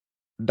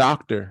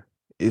doctor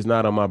is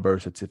not on my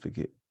birth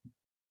certificate.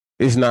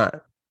 It's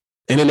not.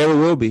 And it never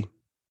will be.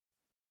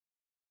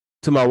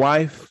 To my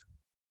wife,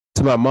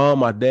 to my mom,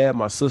 my dad,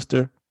 my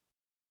sister,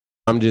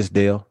 I'm just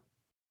Dale.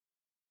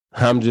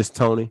 I'm just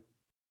Tony.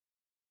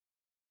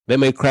 They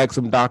may crack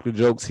some doctor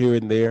jokes here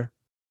and there,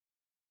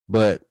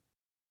 but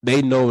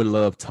they know and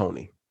love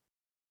Tony.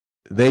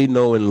 They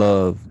know and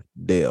love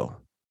Dale.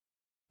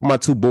 My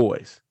two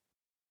boys,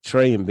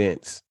 Trey and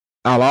Vince.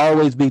 I'll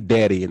always be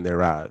daddy in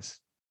their eyes.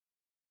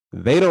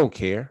 They don't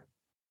care.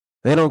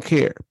 They don't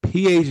care.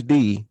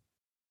 PhD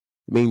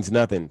means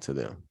nothing to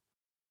them.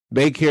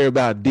 They care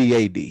about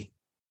DAD.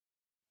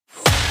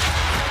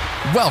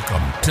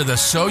 Welcome to the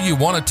So You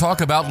Want to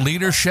Talk About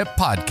Leadership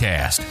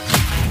podcast,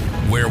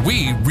 where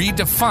we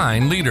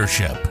redefine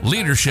leadership.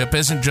 Leadership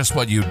isn't just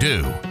what you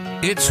do.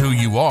 It's who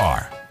you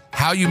are,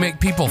 how you make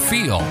people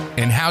feel,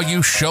 and how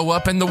you show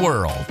up in the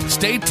world.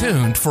 Stay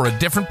tuned for a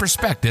different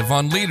perspective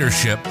on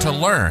leadership to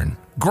learn,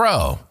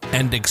 grow,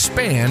 and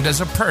expand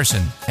as a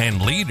person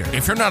and leader.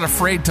 If you're not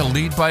afraid to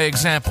lead by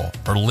example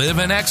or live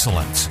in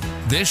excellence,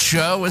 this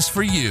show is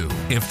for you.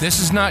 If this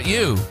is not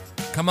you,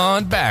 come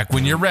on back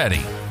when you're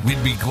ready.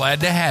 We'd be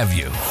glad to have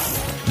you.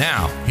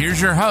 Now,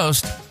 here's your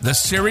host, the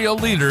serial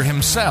leader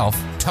himself,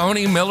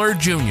 Tony Miller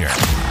Jr.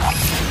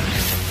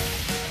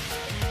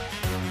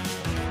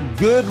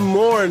 Good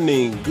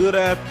morning, good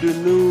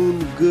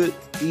afternoon, good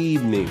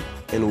evening,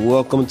 and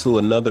welcome to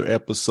another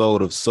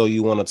episode of So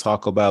You Want to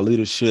Talk About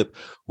Leadership,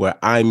 where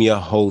I'm your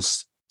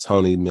host,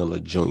 Tony Miller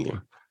Jr.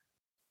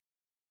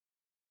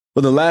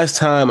 For the last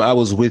time I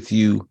was with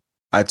you,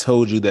 I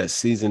told you that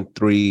season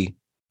 3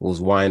 was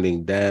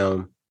winding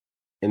down.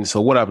 And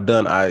so what I've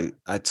done, I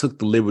took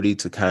the liberty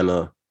to kind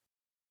of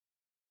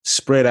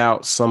spread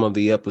out some of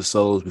the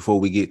episodes before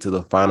we get to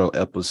the final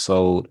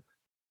episode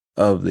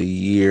of the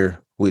year,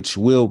 which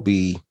will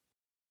be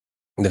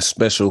the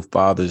special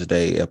Father's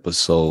Day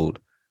episode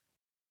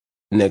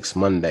next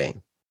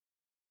Monday.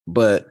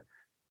 But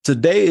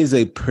today is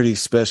a pretty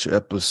special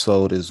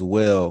episode as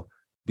well,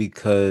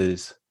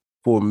 because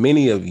for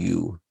many of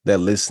you that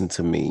listen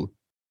to me,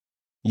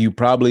 you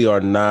probably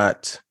are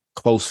not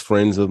close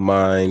friends of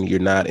mine. You're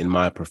not in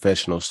my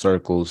professional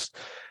circles.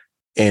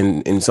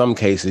 And in some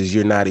cases,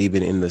 you're not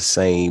even in the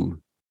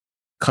same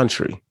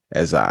country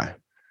as I.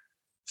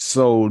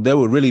 So there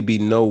would really be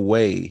no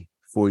way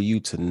for you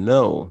to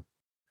know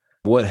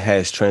what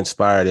has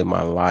transpired in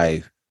my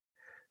life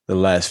the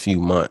last few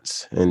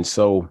months. And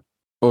so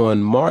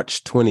on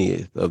March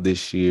 20th of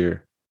this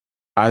year,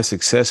 I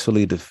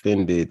successfully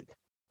defended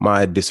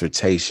my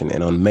dissertation.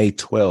 And on May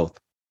 12th,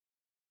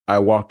 I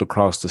walked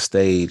across the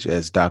stage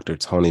as Dr.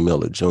 Tony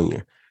Miller Jr.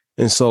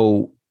 And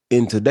so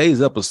in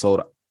today's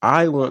episode,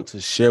 I want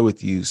to share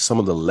with you some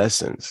of the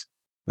lessons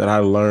that I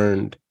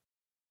learned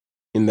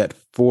in that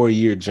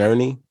 4-year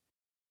journey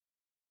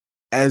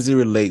as it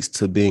relates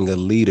to being a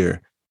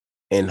leader.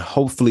 And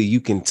hopefully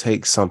you can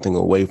take something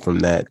away from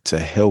that to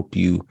help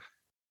you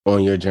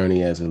on your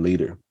journey as a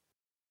leader.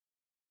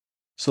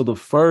 So the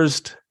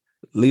first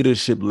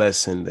leadership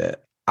lesson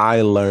that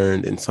I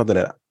learned, and something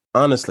that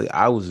honestly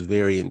I was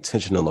very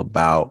intentional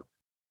about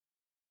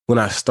when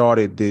I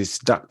started this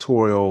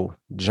doctoral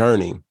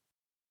journey,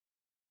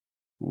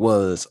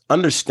 was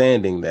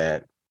understanding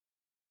that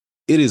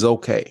it is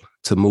okay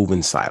to move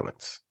in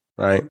silence,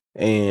 right?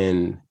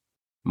 And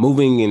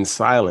moving in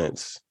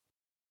silence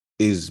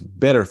is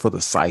better for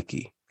the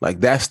psyche. Like,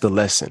 that's the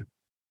lesson.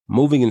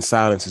 Moving in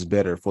silence is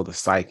better for the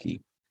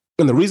psyche.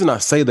 And the reason I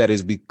say that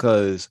is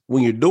because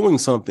when you're doing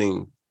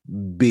something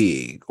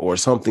big or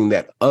something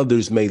that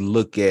others may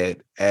look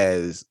at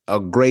as a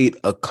great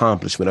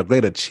accomplishment, a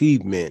great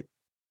achievement,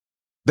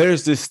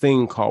 there's this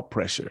thing called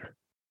pressure.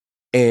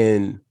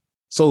 And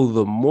so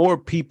the more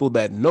people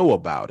that know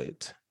about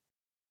it,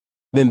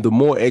 then the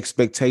more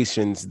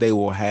expectations they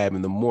will have,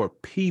 and the more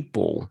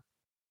people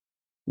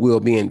will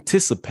be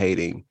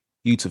anticipating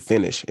you to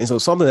finish. And so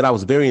something that I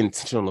was very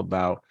intentional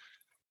about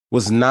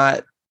was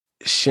not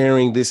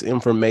sharing this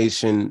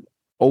information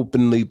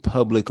openly,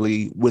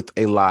 publicly with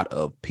a lot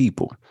of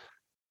people.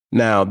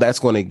 Now, that's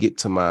going to get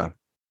to my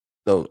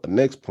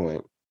next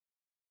point.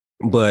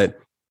 But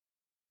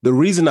the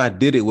reason I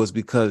did it was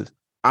because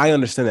I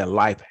understand that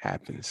life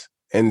happens.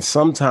 And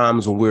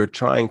sometimes when we're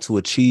trying to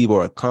achieve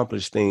or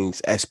accomplish things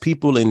as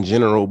people in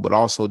general, but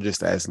also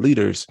just as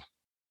leaders,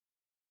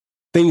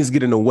 things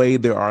get in the way.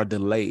 There are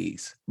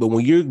delays. But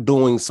when you're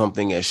doing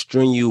something as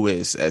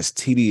strenuous, as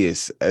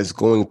tedious as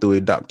going through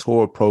a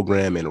doctoral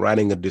program and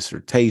writing a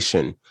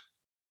dissertation,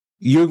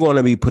 you're going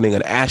to be putting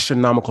an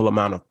astronomical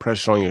amount of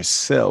pressure on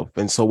yourself.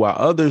 And so while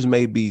others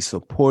may be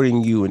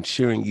supporting you and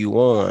cheering you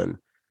on,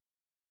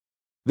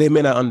 they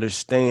may not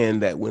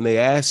understand that when they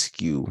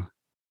ask you,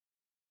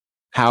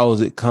 how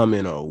is it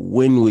coming, or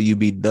when will you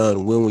be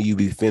done? When will you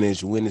be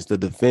finished? When is the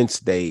defense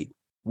date?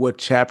 What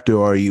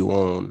chapter are you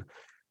on?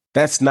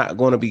 That's not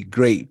going to be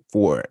great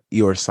for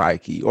your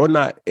psyche, or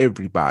not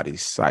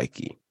everybody's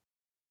psyche.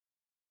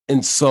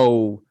 And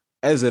so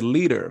as a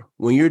leader,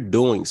 when you're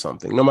doing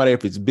something, no matter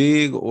if it's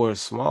big or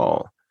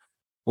small,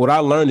 what I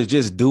learned is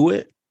just do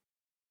it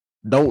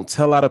don't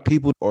tell a lot of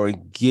people or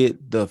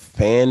get the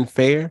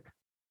fanfare,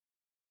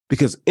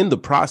 because in the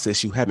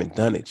process, you haven't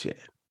done it yet.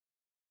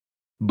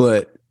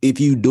 But if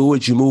you do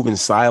it, you move in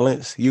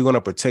silence, you're going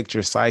to protect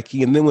your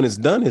psyche. And then when it's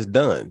done, it's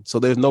done. So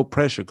there's no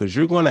pressure, because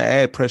you're going to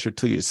add pressure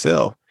to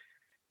yourself.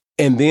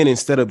 And then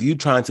instead of you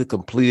trying to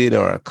complete it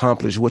or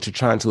accomplish what you're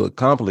trying to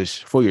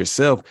accomplish for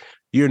yourself,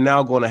 you're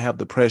now going to have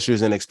the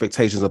pressures and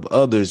expectations of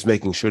others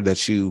making sure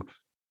that you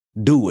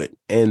do it.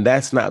 And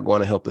that's not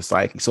going to help the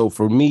psyche. So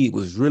for me, it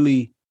was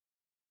really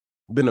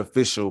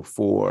beneficial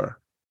for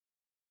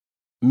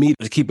me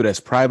to keep it as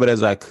private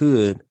as I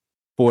could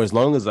for as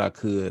long as I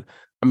could.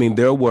 I mean,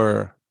 there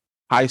were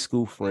high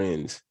school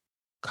friends,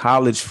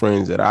 college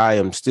friends that I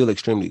am still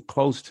extremely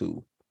close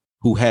to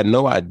who had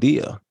no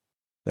idea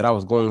that I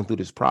was going through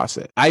this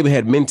process. I even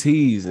had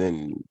mentees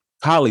and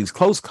colleagues,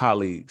 close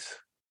colleagues,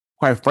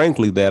 quite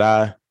frankly, that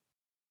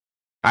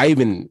I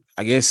even,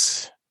 I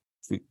guess,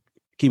 to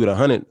keep it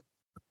 100,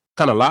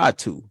 kind of lied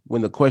to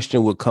when the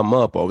question would come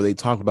up or they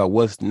talked about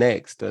what's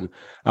next. And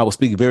I would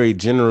speak very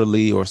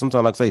generally, or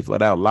sometimes like say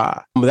flat out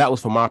lie. But that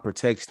was for my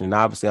protection. And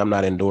obviously I'm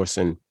not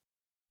endorsing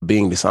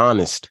being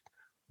dishonest,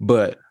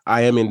 but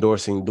I am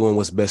endorsing doing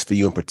what's best for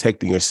you and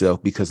protecting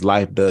yourself, because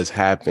life does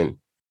happen.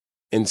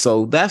 And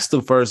so that's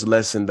the first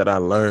lesson that I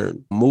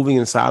learned. Moving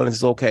in silence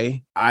is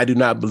okay. I do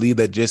not believe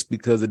that just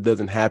because it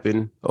doesn't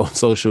happen on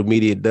social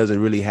media, it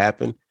doesn't really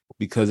happen,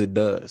 because it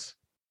does.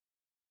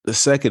 The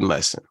second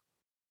lesson,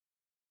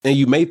 and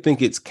you may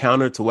think it's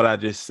counter to what I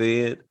just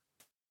said,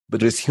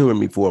 but just humor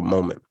me for a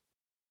moment.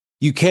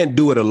 You can't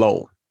do it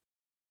alone.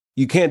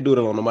 You can't do it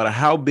alone, no matter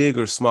how big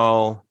or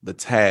small the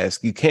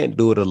task. You can't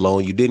do it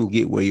alone. You didn't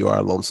get where you are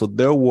alone. So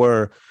there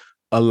were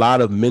a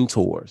lot of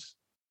mentors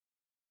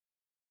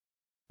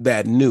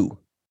that knew.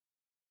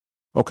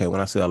 Okay, when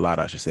I say a lot,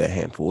 I should say a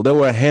handful. There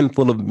were a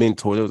handful of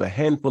mentors. There was a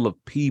handful of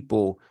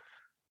people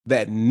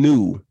that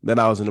knew that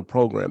I was in the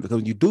program. Because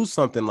when you do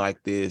something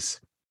like this,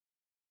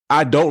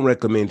 I don't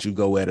recommend you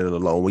go at it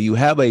alone. When you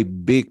have a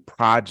big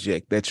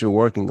project that you're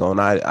working on,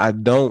 I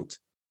don't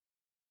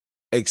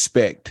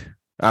expect,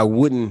 I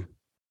wouldn't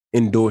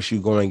endorse you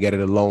going at it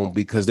alone,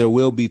 because there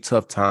will be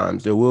tough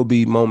times. There will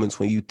be moments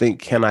when you think,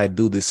 can I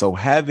do this? So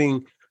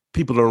having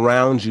people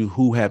around you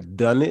who have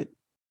done it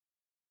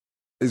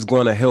is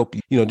going to help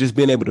you. You know, just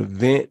being able to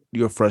vent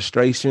your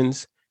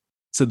frustrations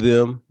to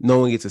them,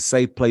 knowing it's a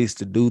safe place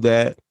to do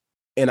that.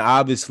 And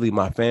obviously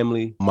my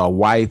family, my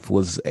wife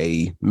was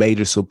a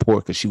major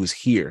support, because she was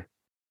here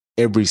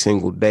every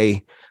single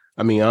day.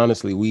 I mean,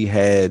 honestly, we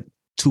had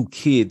 2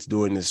 kids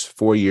during this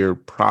 4-year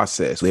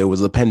process. There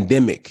was a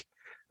pandemic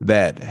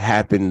that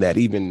happened that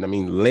even,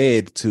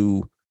 led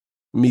to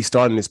me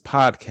starting this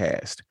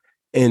podcast.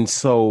 And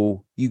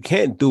so you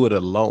can't do it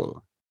alone.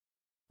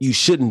 You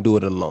shouldn't do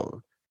it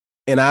alone.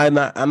 And I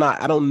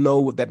don't know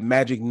what that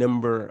magic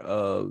number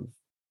of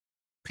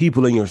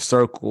people in your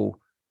circle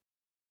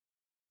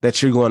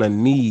that you're going to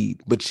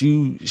need, but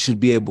you should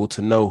be able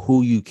to know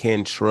who you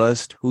can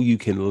trust, who you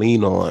can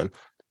lean on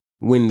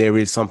when there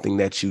is something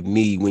that you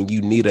need, when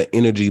you need an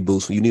energy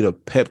boost, when you need a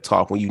pep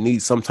talk, when you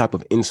need some type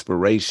of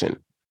inspiration.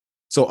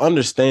 So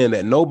understand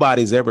that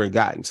nobody's ever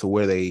gotten to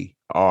where they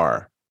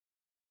are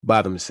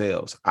by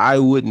themselves. I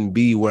wouldn't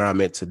be where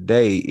I'm at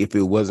today if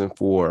it wasn't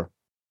for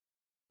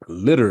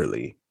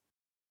literally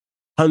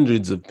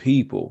hundreds of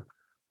people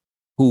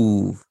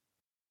who've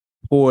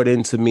poured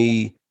into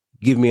me,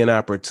 give me an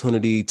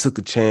opportunity, took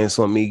a chance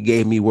on me,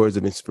 gave me words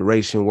of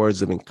inspiration,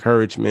 words of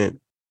encouragement,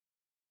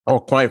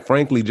 or quite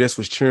frankly, just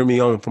was cheering me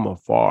on from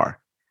afar.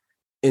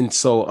 And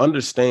so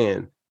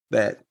understand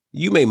that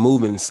you may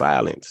move in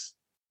silence,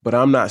 but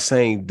I'm not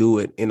saying do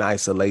it in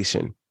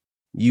isolation.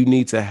 You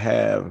need to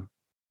have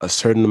a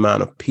certain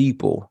amount of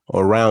people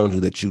around you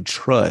that you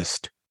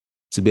trust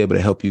to be able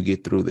to help you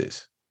get through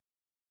this.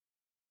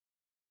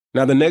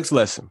 Now, the next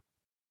lesson,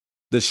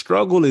 the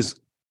struggle is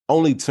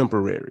only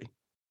temporary.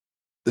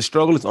 The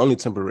struggle is only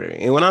temporary.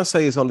 And when I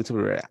say it's only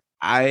temporary,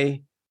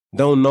 I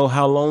don't know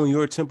how long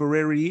your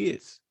temporary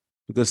is,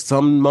 because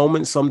some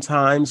moments,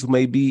 sometimes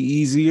may be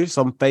easier.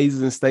 Some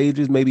phases and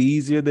stages may be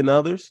easier than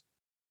others.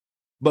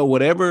 But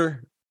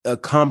whatever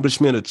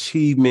accomplishment,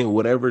 achievement,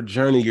 whatever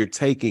journey you're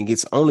taking,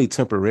 it's only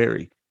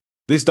temporary.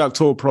 This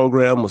doctoral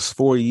program was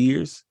 4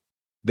 years.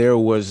 There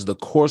was the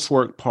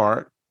coursework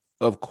part,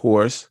 of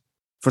course,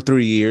 for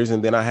 3 years.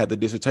 And then I had the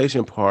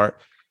dissertation part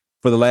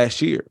for the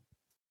last year.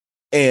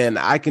 And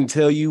I can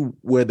tell you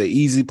where the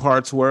easy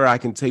parts were. I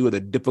can tell you where the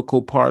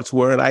difficult parts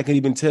were. And I can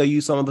even tell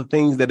you some of the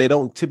things that they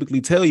don't typically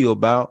tell you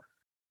about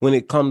when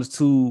it comes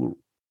to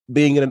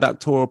being in a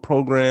doctoral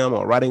program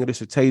or writing a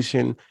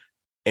dissertation,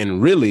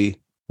 and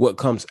really what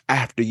comes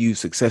after you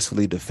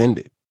successfully defend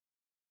it.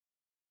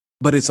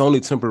 But it's only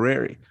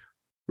temporary,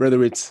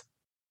 whether it's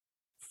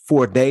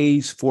 4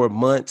 days, 4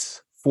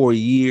 months, 4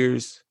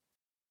 years,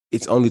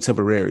 it's only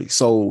temporary.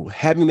 So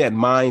having that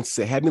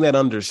mindset, having that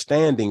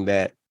understanding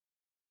that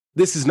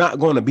this is not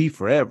going to be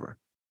forever.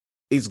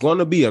 It's going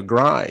to be a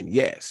grind,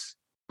 yes.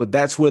 But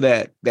that's where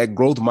that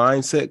growth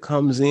mindset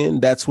comes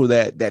in. That's where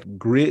that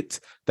grit,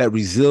 that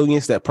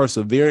resilience, that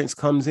perseverance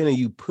comes in, and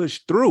you push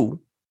through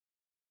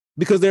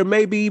because there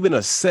may be even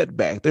a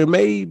setback. There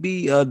may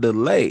be a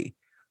delay.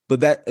 But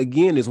that,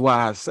 again, is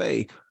why I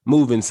say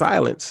move in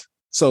silence.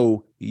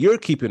 So you're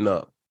keeping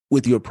up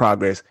with your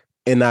progress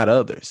and not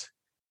others.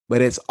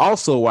 But it's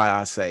also why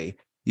I say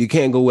you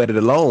can't go at it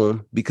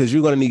alone, because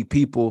you're going to need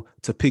people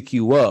to pick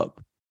you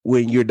up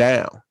when you're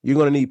down. You're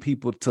going to need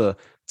people to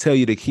tell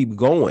you to keep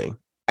going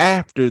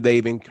after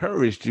they've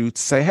encouraged you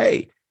to say,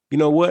 hey, you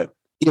know what?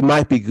 It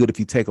might be good if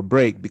you take a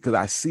break, because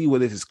I see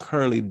what this is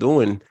currently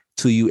doing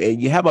to you.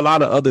 And you have a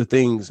lot of other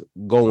things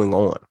going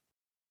on.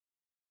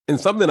 And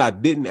something I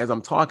didn't, as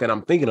I'm talking,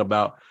 I'm thinking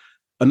about,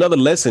 another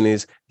lesson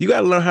is you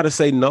got to learn how to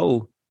say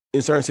no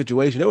in certain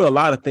situations. There were a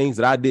lot of things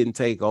that I didn't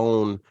take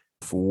on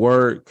for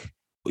work,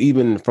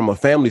 even from a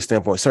family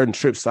standpoint. Certain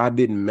trips I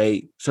didn't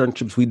make, certain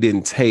trips we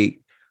didn't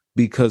take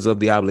because of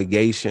the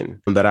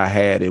obligation that I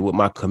had and what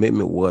my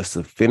commitment was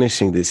to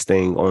finishing this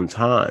thing on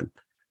time.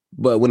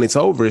 But when it's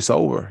over, it's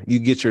over. You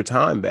get your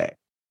time back.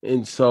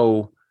 And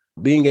so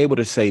being able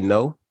to say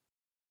no,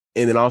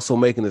 and then also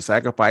making the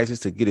sacrifices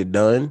to get it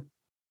done,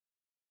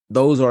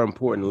 those are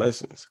important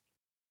lessons.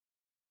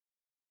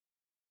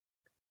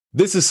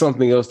 This is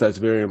something else that's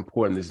very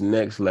important. This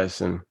next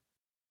lesson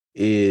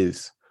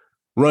is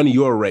run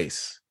your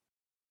race.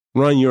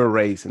 Run your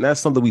race. And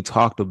that's something we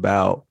talked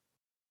about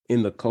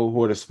in the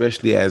cohort,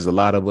 especially as a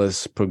lot of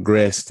us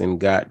progressed and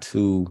got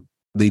to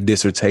the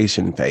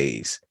dissertation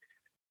phase.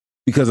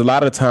 Because a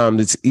lot of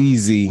times it's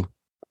easy,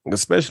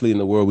 especially in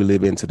the world we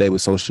live in today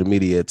with social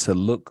media, to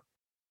look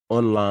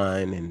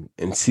online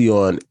and see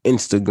on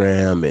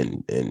Instagram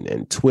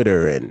and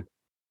Twitter and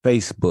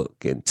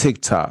Facebook and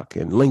TikTok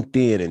and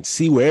LinkedIn and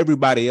see where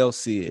everybody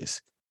else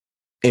is.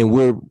 And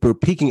we're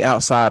peeking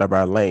outside of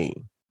our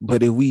lane.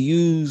 But if we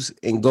use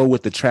and go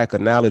with the track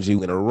analogy,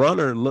 when a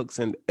runner looks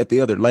at the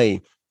other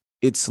lane,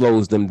 it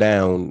slows them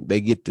down.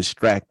 They get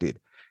distracted.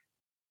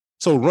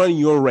 So run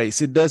your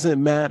race. It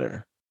doesn't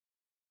matter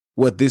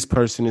what this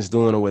person is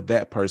doing or what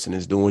that person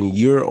is doing.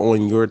 You're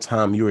on your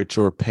time. You're at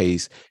your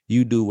pace.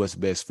 You do what's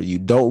best for you.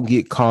 Don't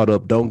get caught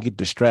up. Don't get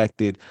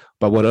distracted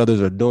by what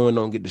others are doing.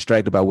 Don't get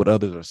distracted by what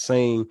others are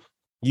saying.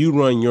 You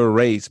run your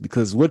race,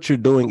 because what you're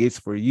doing is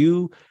for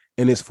you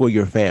and it's for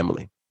your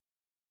family.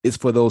 It's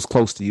for those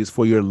close to you. It's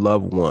for your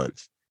loved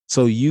ones.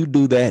 So you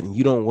do that and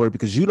you don't worry,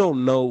 because you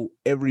don't know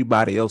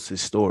everybody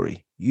else's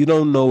story. You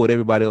don't know what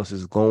everybody else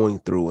is going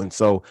through. And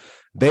so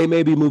they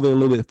may be moving a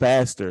little bit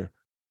faster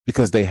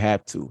because they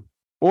have to,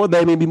 or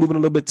they may be moving a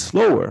little bit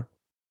slower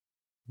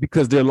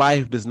because their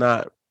life does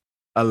not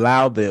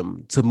allow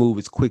them to move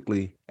as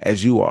quickly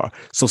as you are.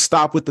 So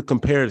stop with the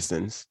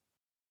comparisons,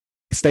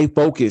 stay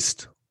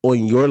focused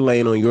on your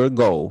lane, on your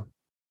goal,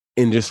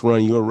 and just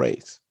run your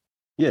race.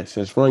 Yes,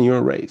 just run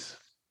your race.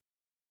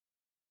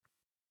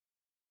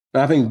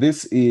 I think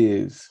this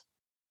is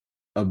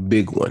a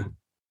big one,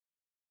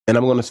 and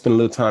I'm going to spend a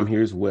little time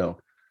here as well.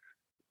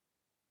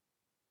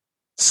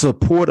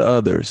 Support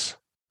others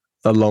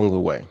along the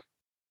way.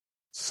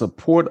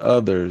 Support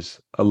others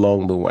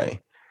along the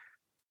way.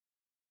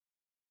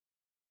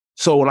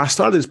 So when I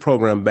started this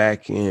program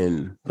back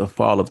in the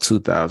fall of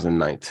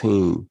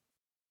 2019,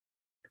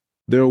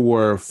 there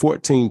were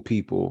 14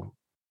 people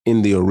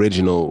in the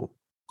original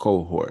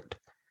cohort.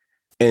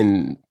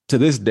 And to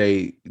this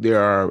day, there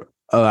are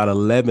about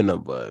 11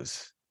 of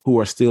us who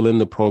are still in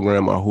the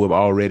program or who have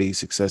already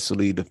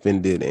successfully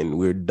defended, and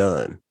we're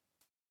done.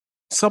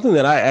 Something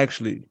that I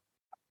actually,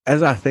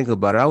 as I think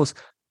about it,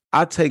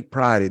 I take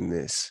pride in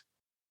this.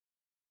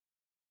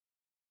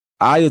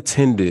 I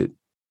attended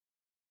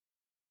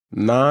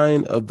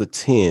 9 of the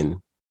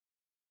 10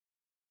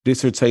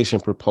 dissertation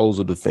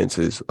proposal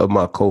defenses of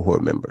my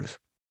cohort members.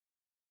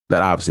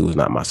 That obviously was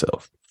not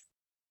myself.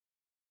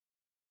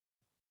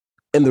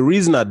 And the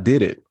reason I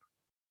did it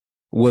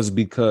was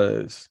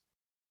because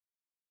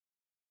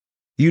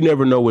you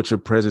never know what your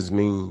presence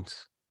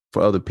means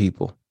for other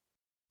people.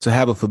 To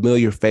have a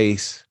familiar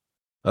face,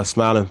 a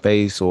smiling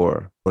face,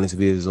 or when it's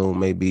via Zoom,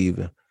 maybe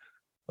even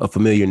a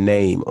familiar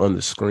name on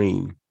the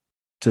screen,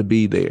 to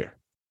be there.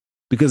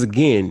 Because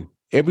again,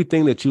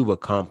 everything that you've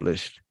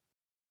accomplished,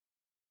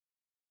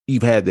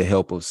 you've had the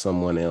help of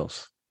someone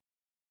else.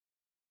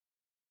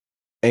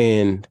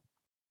 And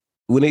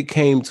when it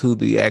came to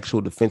the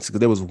actual defense, because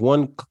there was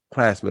one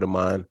classmate of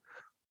mine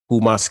who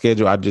my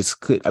schedule, I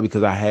just couldn't,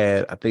 because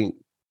I think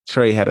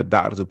Trey had a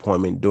doctor's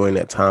appointment during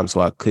that time,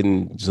 so I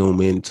couldn't Zoom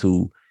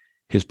into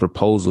his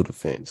proposal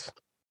defense.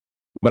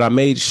 But I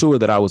made sure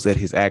that I was at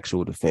his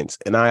actual defense.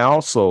 And I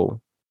also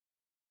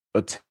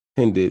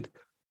attended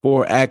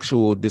 4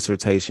 actual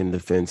dissertation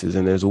defenses.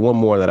 And there's one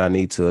more that I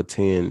need to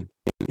attend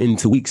in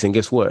 2 weeks. And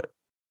guess what?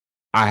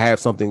 I have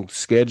something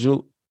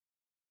scheduled.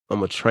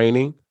 I'm a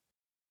training,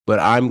 but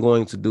I'm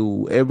going to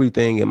do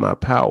everything in my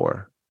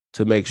power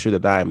to make sure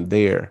that I am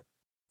there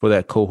for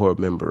that cohort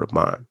member of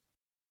mine.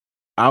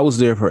 I was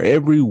there for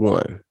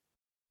everyone,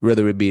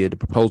 whether it be the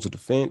proposal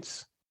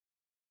defense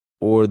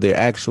or their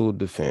actual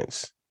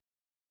defense.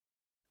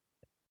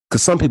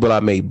 Because some people I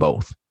made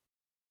both.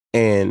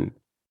 And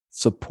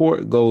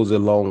support goes a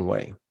long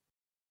way.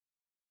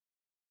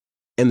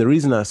 And the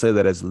reason I say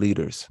that as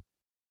leaders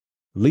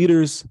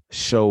Leaders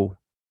show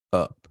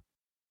up.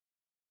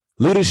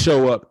 Leaders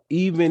show up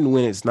even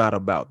when it's not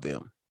about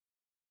them.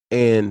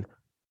 And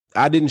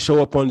I didn't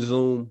show up on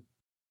Zoom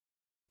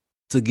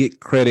to get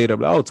credit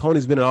of, oh,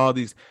 Tony's been in all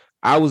these.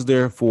 I was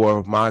there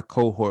for my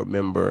cohort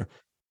member,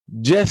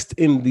 just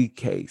in the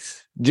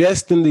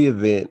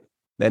event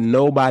that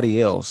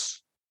nobody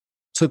else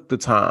took the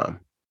time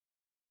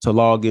to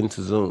log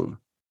into Zoom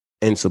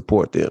and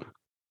support them.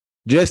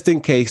 Just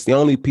in case, the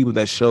only people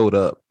that showed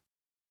up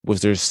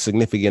was their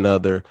significant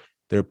other,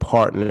 their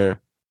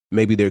partner,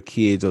 maybe their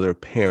kids or their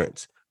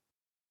parents.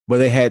 But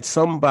they had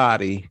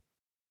somebody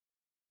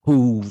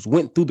who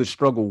went through the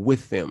struggle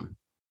with them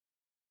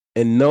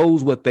and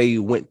knows what they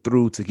went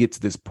through to get to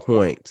this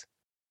point,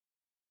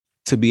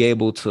 to be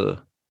able to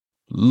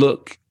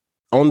look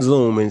on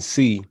Zoom and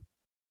see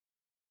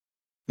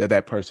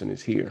that person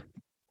is here.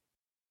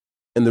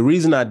 And the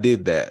reason I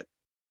did that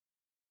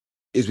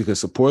is because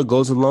support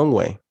goes a long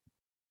way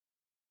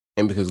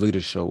and because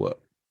leaders show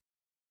up.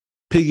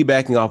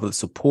 Piggybacking off of the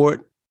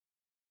support,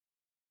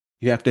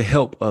 you have to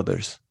help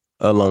others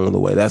along the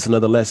way. That's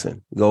another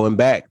lesson. Going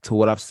back to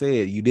what I've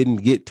said, you didn't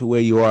get to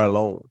where you are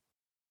alone.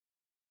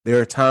 There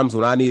are times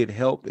when I needed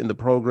help in the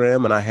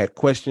program and I had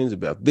questions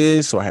about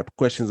this or I had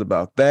questions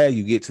about that.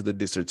 You get to the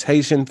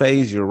dissertation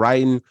phase, you're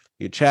writing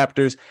your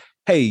chapters.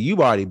 Hey, you've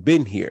already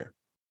been here.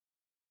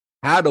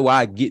 How do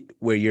I get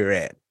where you're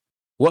at?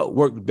 What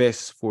worked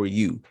best for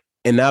you?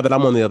 And now that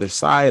I'm on the other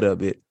side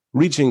of it,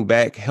 reaching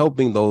back,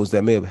 helping those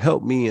that may have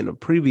helped me in a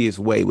previous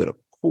way with a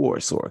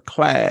course or a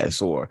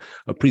class or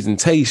a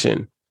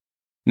presentation,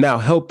 now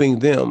helping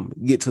them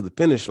get to the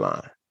finish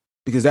line,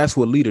 because that's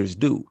what leaders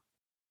do.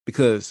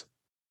 Because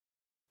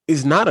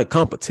it's not a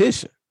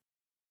competition.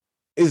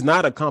 It's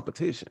not a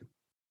competition.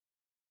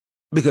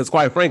 Because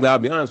quite frankly, I'll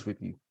be honest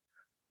with you,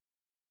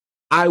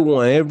 I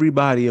want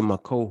everybody in my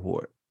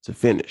cohort to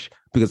finish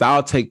because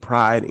I'll take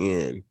pride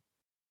in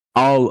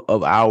all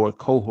of our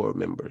cohort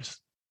members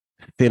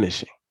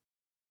finishing.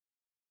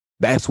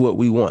 That's what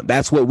we want.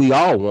 That's what we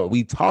all want.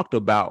 We talked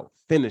about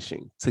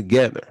finishing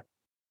together.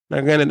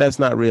 Now, granted, that's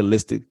not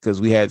realistic because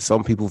we had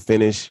some people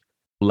finish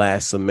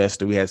last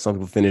semester. We had some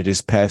people finish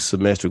this past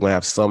semester. We're going to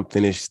have some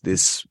finish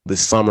this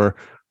summer.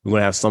 We're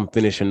going to have some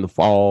finish in the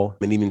fall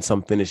and even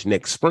some finish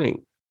next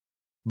spring.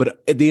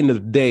 But at the end of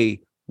the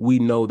day, we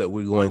know that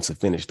we're going to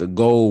finish. The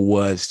goal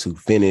was to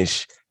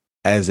finish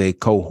as a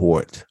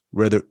cohort,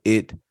 whether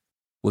it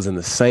was in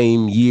the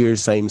same year,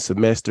 same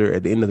semester.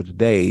 At the end of the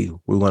day,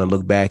 we're going to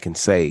look back and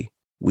say,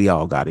 we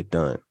all got it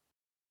done.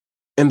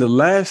 And the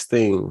last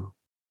thing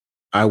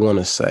I want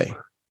to say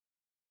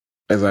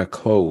as I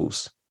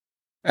close,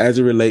 as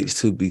it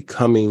relates to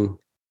becoming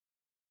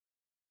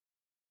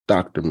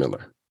Dr.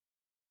 Miller,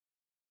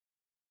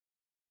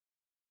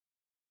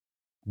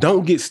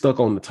 don't get stuck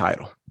on the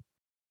title.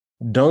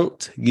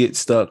 Don't get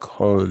stuck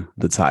on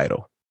the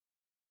title.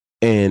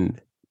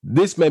 And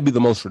this may be the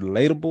most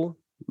relatable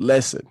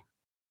lesson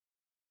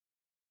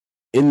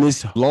in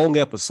this long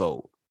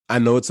episode. I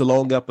know it's a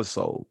long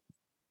episode,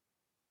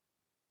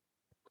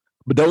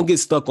 but don't get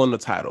stuck on the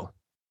title.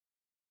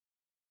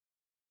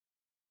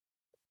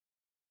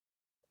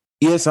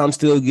 Yes, I'm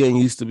still getting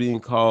used to being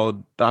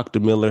called Dr.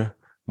 Miller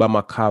by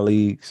my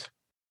colleagues,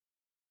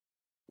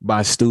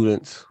 by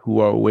students who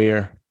are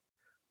aware.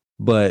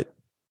 But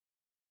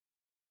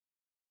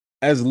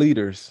as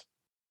leaders,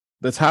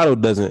 the title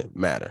doesn't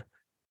matter.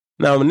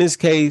 Now, in this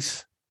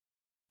case,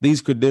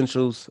 these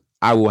credentials,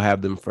 I will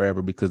have them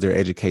forever because they're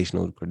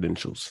educational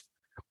credentials.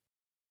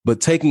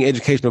 But taking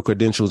educational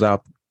credentials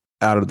out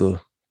of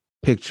the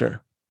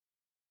picture,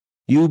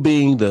 you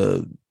being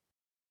the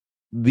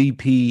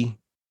VP,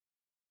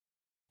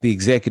 the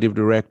executive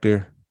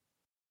director,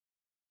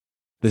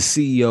 the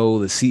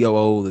CEO, the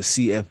COO, the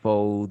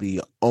CFO,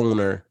 the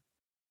owner,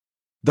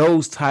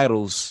 those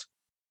titles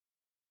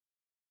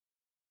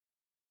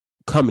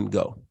come and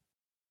go.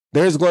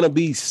 There's going to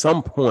be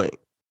some point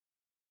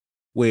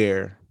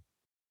where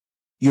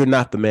you're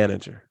not the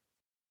manager.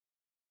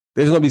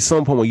 There's going to be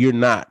some point where you're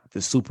not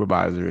the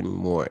supervisor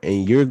anymore,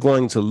 and you're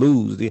going to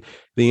lose the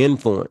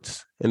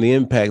influence and the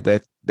impact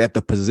that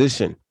the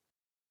position,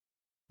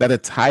 that a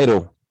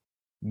title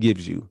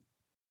gives you.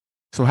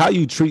 So how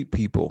you treat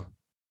people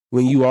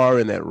when you are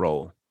in that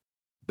role,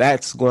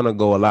 that's going to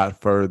go a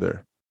lot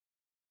further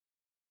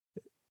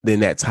than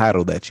that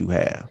title that you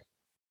have.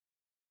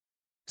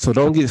 So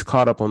don't get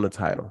caught up on the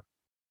title.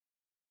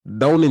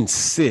 Don't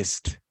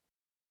insist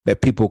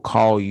that people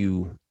call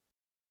you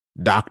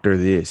Doctor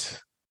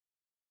this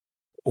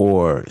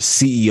or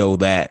CEO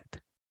that,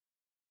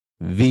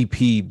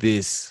 VP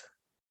this,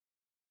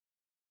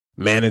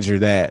 manager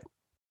that.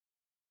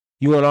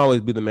 You won't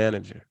always be the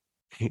manager.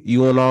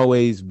 You won't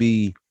always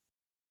be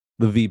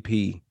the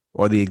VP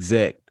or the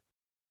exec.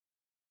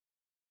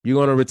 You're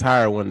going to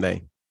retire one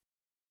day.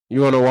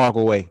 You're going to walk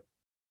away.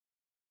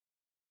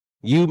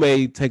 You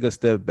may take a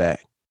step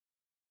back,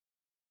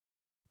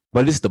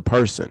 but it's the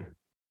person,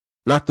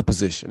 not the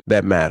position,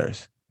 that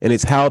matters. And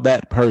it's how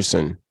that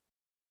person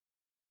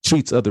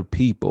treats other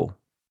people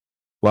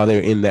while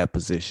they're in that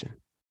position.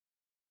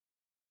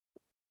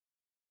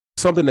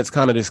 something that's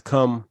kind of just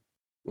come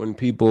when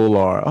people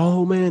are,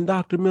 oh man,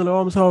 Dr. Miller,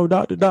 oh, I'm sorry,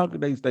 doctor.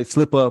 They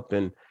slip up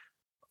and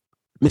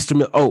Mr.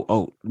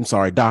 Miller, I'm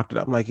sorry, doctor.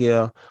 I'm like,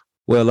 yeah,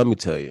 well, let me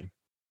tell you,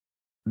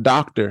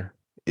 doctor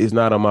is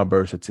not on my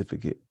birth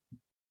certificate.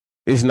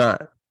 It's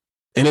not.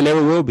 And it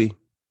never will be.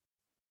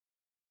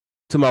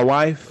 To my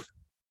wife,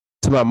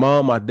 to my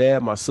mom, my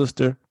dad, my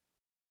sister,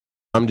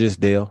 I'm just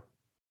Dale.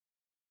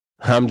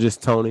 I'm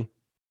just Tony.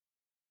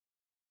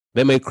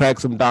 They may crack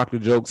some doctor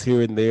jokes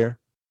here and there,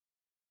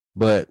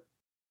 but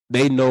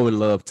they know and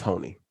love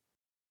Tony.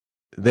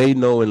 They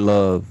know and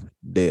love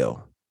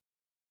Dale.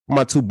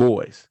 My two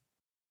boys,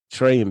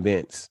 Trey and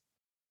Vince,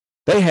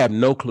 they have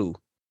no clue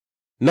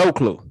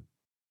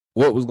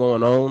what was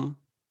going on,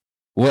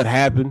 what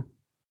happened.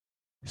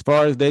 As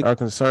far as they are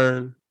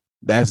concerned,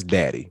 that's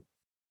daddy.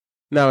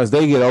 Now, as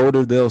they get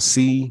older, they'll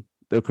see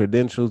their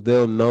credentials.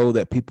 They'll know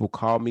that people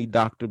call me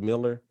Dr.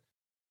 Miller,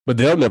 but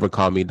they'll never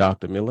call me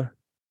Dr. Miller.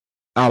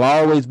 I'll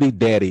always be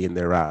daddy in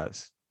their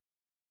eyes.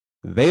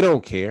 They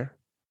don't care.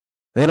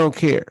 They don't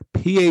care.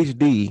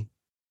 PhD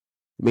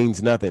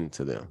means nothing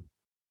to them.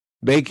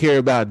 They care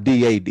about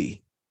DAD.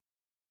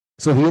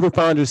 So if you ever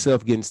find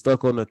yourself getting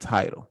stuck on the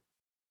title,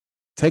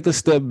 take a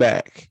step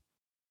back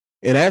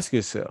and ask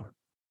yourself,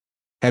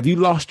 have you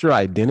lost your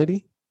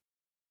identity?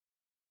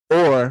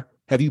 Or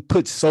have you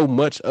put so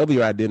much of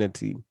your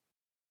identity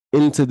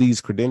into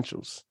these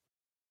credentials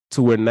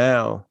to where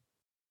now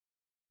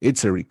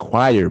it's a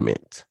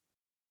requirement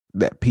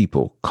that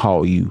people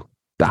call you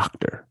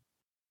doctor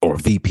or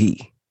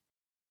VP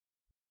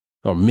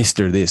or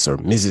Mr. this or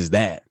Mrs.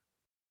 that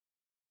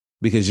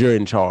because you're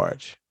in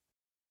charge?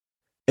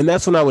 And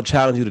that's when I would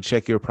challenge you to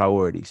check your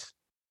priorities,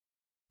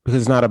 because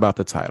it's not about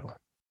the title.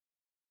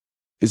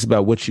 It's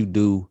about what you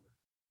do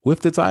with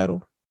the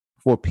title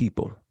for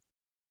people.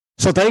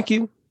 So thank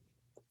you.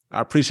 I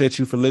appreciate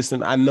you for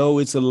listening. I know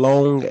it's a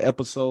long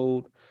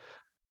episode,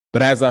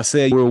 but as I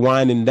said, we're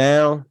winding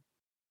down.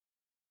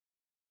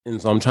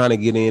 And so I'm trying to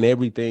get in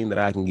everything that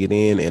I can get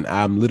in. And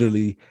I'm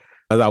literally,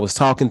 as I was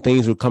talking,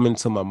 things were coming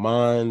to my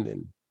mind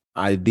and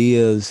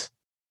ideas.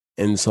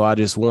 And so I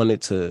just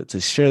wanted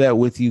to share that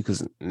with you,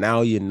 because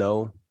now you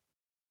know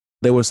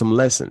there were some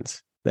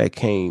lessons that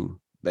came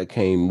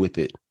with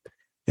it.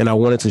 And I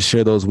wanted to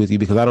share those with you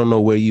because I don't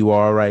know where you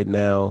are right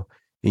now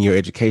in your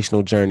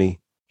educational journey,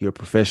 your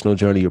professional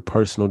journey, your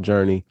personal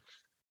journey.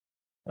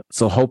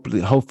 So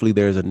hopefully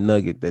there's a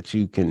nugget that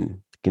you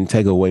can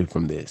take away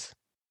from this.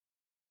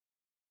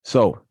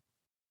 So,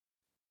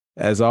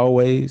 as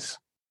always,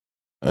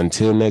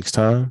 until next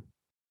time,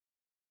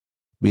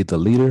 be the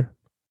leader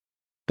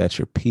that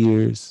your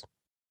peers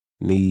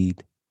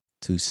need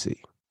to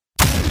see.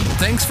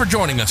 Thanks for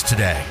joining us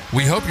today.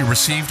 We hope you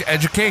received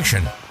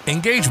education,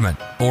 engagement,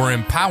 or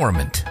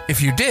empowerment.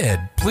 If you did,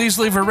 please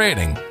leave a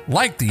rating,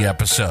 like the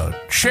episode,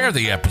 share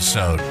the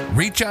episode,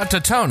 reach out to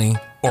Tony,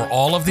 or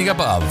all of the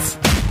above.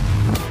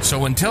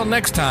 So until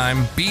next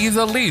time, be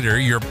the leader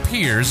your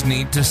peers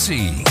need to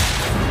see.